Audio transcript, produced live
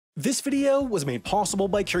This video was made possible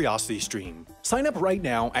by CuriosityStream. Sign up right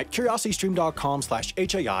now at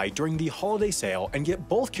curiositystream.com/HAI during the holiday sale and get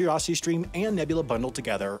both CuriosityStream and Nebula bundled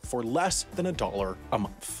together for less than $1 a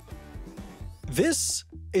month. This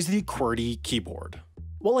is the QWERTY keyboard.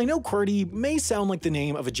 While I know QWERTY may sound like the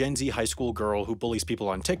name of a Gen Z high school girl who bullies people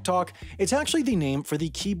on TikTok, it's actually the name for the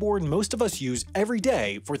keyboard most of us use every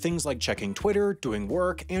day for things like checking Twitter, doing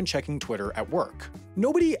work, and checking Twitter at work.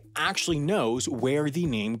 Nobody actually knows where the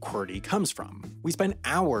name QWERTY comes from. We spent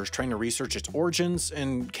hours trying to research its origins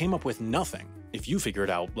and came up with nothing. If you figure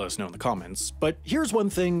it out, let us know in the comments. But here's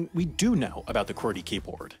one thing we do know about the QWERTY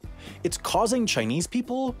keyboard. It's causing Chinese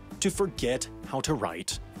people to forget how to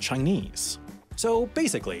write Chinese. So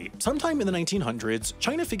basically, sometime in the 1900s,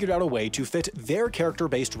 China figured out a way to fit their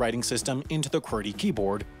character-based writing system into the QWERTY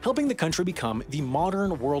keyboard, helping the country become the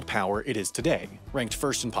modern world power it is today, ranked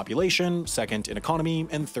first in population, second in economy,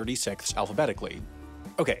 and 36th alphabetically.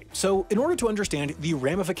 Okay, so in order to understand the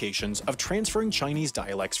ramifications of transferring Chinese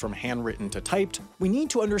dialects from handwritten to typed, we need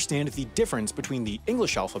to understand the difference between the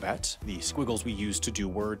English alphabet, the squiggles we use to do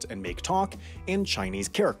words and make talk, and Chinese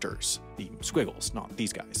characters, the squiggles, not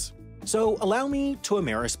these guys. So allow me to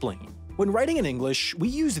explain. When writing in English, we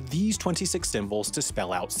use these 26 symbols to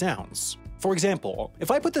spell out sounds. For example, if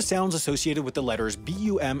I put the sounds associated with the letters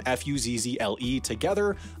B-U-M-F-U-Z-Z-L-E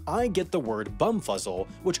together, I get the word bumfuzzle,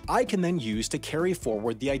 which I can then use to carry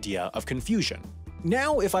forward the idea of confusion.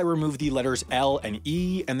 Now, if I remove the letters L and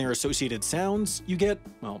E and their associated sounds, you get,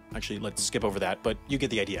 well, actually, let's skip over that, but you get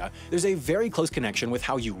the idea. There's a very close connection with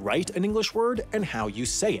how you write an English word and how you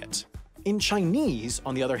say it. In Chinese,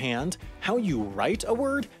 on the other hand, how you write a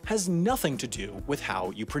word has nothing to do with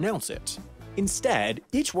how you pronounce it. Instead,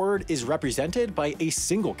 each word is represented by a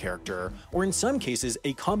single character, or in some cases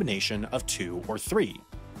a combination of 2 or 3.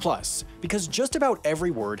 Plus, because just about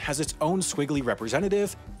every word has its own squiggly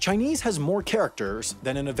representative, Chinese has more characters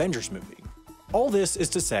than an Avengers movie. All this is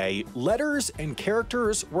to say, letters and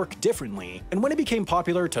characters work differently, and when it became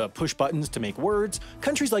popular to push buttons to make words,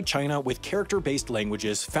 countries like China with character-based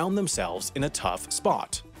languages found themselves in a tough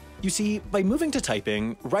spot. You see, by moving to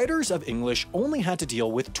typing, writers of English only had to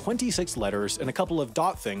deal with 26 letters and a couple of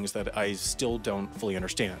dot things that I still don't fully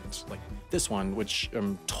understand, like this one, which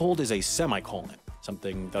I'm told is a semicolon,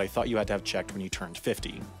 something that I thought you had to have checked when you turned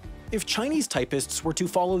 50. If Chinese typists were to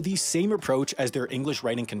follow the same approach as their English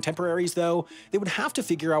writing contemporaries, though, they would have to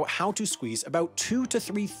figure out how to squeeze about 2,000 to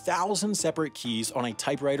 3,000 separate keys on a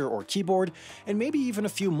typewriter or keyboard, and maybe even a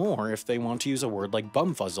few more if they want to use a word like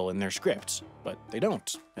bumfuzzle in their script. But they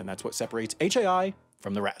don't, and that's what separates HAI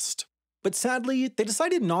from the rest. But sadly, they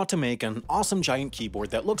decided not to make an awesome giant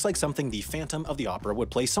keyboard that looks like something the Phantom of the Opera would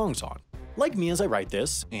play songs on. Like me as I write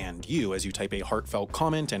this, and you as you type a heartfelt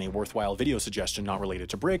comment and a worthwhile video suggestion not related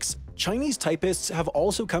to bricks, Chinese typists have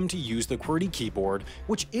also come to use the QWERTY keyboard,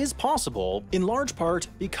 which is possible in large part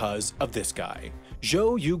because of this guy,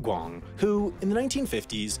 Zhou Yuguang, who, in the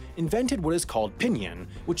 1950s, invented what is called pinyin,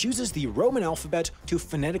 which uses the Roman alphabet to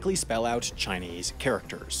phonetically spell out Chinese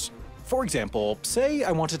characters. For example, say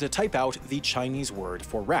I wanted to type out the Chinese word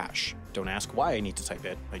for rash. Don't ask why I need to type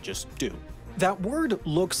it, I just do. That word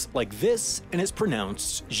looks like this, and it's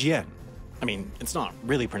pronounced jian. I mean, it's not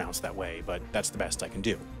really pronounced that way, but that's the best I can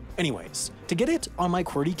do. Anyways, to get it on my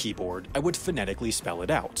QWERTY keyboard, I would phonetically spell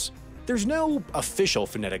it out. There's no official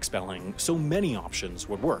phonetic spelling, so many options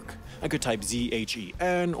would work. I could type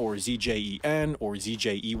Z-H-E-N, or Z-J-E-N, or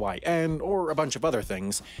Z-J-E-Y-N, or a bunch of other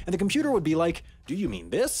things, and the computer would be like, "Do you mean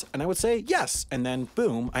this?" And I would say, "Yes," and then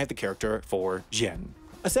boom, I have the character for jian.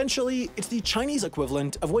 Essentially, it's the Chinese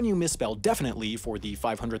equivalent of when you misspell definitely for the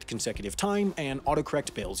 500th consecutive time and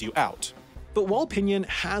autocorrect bails you out. But while pinyin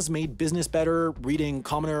has made business better, reading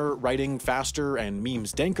commoner, writing faster, and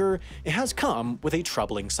memes danker, it has come with a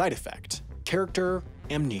troubling side effect: character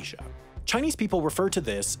amnesia. Chinese people refer to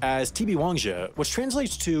this as tibiwangzhe, which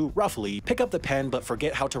translates to, roughly, pick up the pen but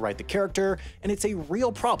forget how to write the character, and it's a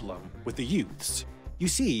real problem with the youths. You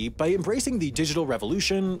see, by embracing the digital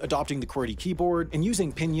revolution, adopting the QWERTY keyboard, and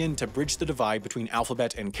using pinyin to bridge the divide between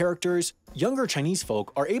alphabet and characters, younger Chinese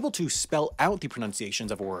folk are able to spell out the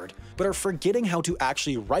pronunciations of a word, but are forgetting how to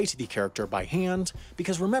actually write the character by hand,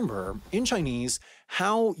 because remember, in Chinese,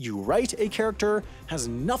 how you write a character has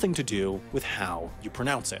nothing to do with how you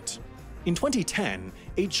pronounce it. In 2010,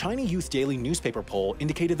 a China Youth Daily newspaper poll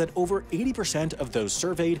indicated that over 80% of those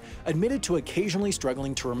surveyed admitted to occasionally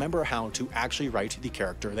struggling to remember how to actually write the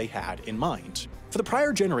character they had in mind. For the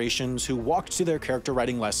prior generations who walked to their character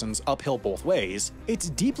writing lessons uphill both ways,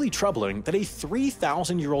 it's deeply troubling that a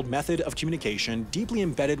 3,000-year-old method of communication deeply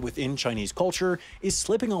embedded within Chinese culture is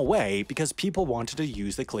slipping away because people wanted to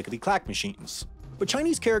use the clickety-clack machines. But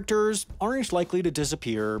Chinese characters aren't likely to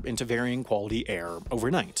disappear into varying quality air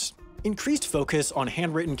overnight. Increased focus on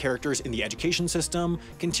handwritten characters in the education system,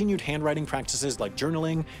 continued handwriting practices like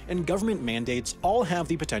journaling, and government mandates all have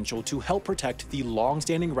the potential to help protect the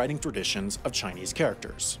long-standing writing traditions of Chinese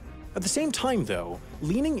characters. At the same time, though,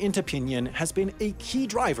 leaning into pinyin has been a key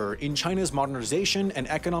driver in China's modernization and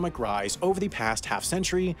economic rise over the past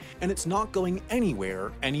half-century, and it's not going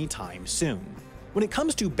anywhere anytime soon. When it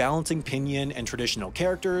comes to balancing pinyin and traditional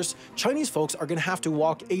characters, Chinese folks are going to have to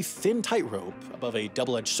walk a thin tightrope above a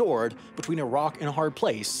double-edged sword between a rock and a hard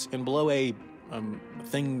place and below a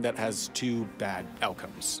thing that has two bad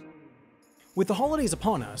outcomes. With the holidays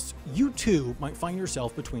upon us, you too might find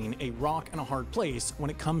yourself between a rock and a hard place when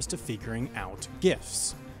it comes to figuring out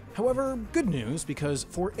gifts. However, good news, because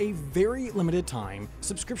for a very limited time,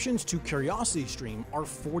 subscriptions to CuriosityStream are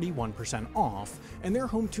 41% off, and they're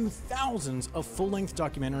home to thousands of full-length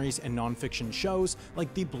documentaries and nonfiction shows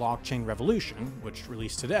like The Blockchain Revolution, which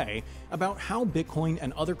released today, about how Bitcoin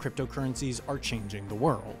and other cryptocurrencies are changing the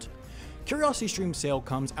world. CuriosityStream's sale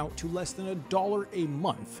comes out to less than $1 a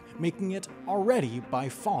month, making it already by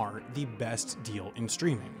far the best deal in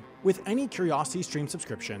streaming. With any CuriosityStream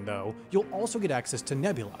subscription, though, you'll also get access to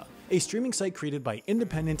Nebula, a streaming site created by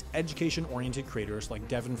independent, education-oriented creators like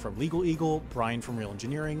Devin from Legal Eagle, Brian from Real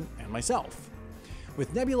Engineering, and myself.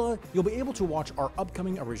 With Nebula, you'll be able to watch our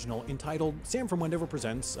upcoming original entitled Sam from Wendover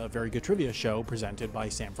Presents, a very good trivia show presented by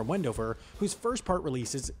Sam from Wendover, whose first part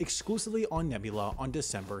releases exclusively on Nebula on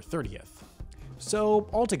December 30th. So,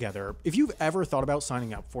 altogether, if you've ever thought about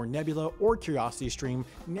signing up for Nebula or CuriosityStream,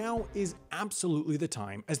 now is absolutely the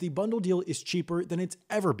time, as the bundle deal is cheaper than it's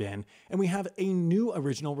ever been, and we have a new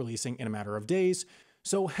original releasing in a matter of days,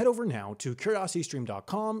 so head over now to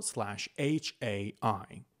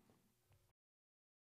curiositystream.com/HAI.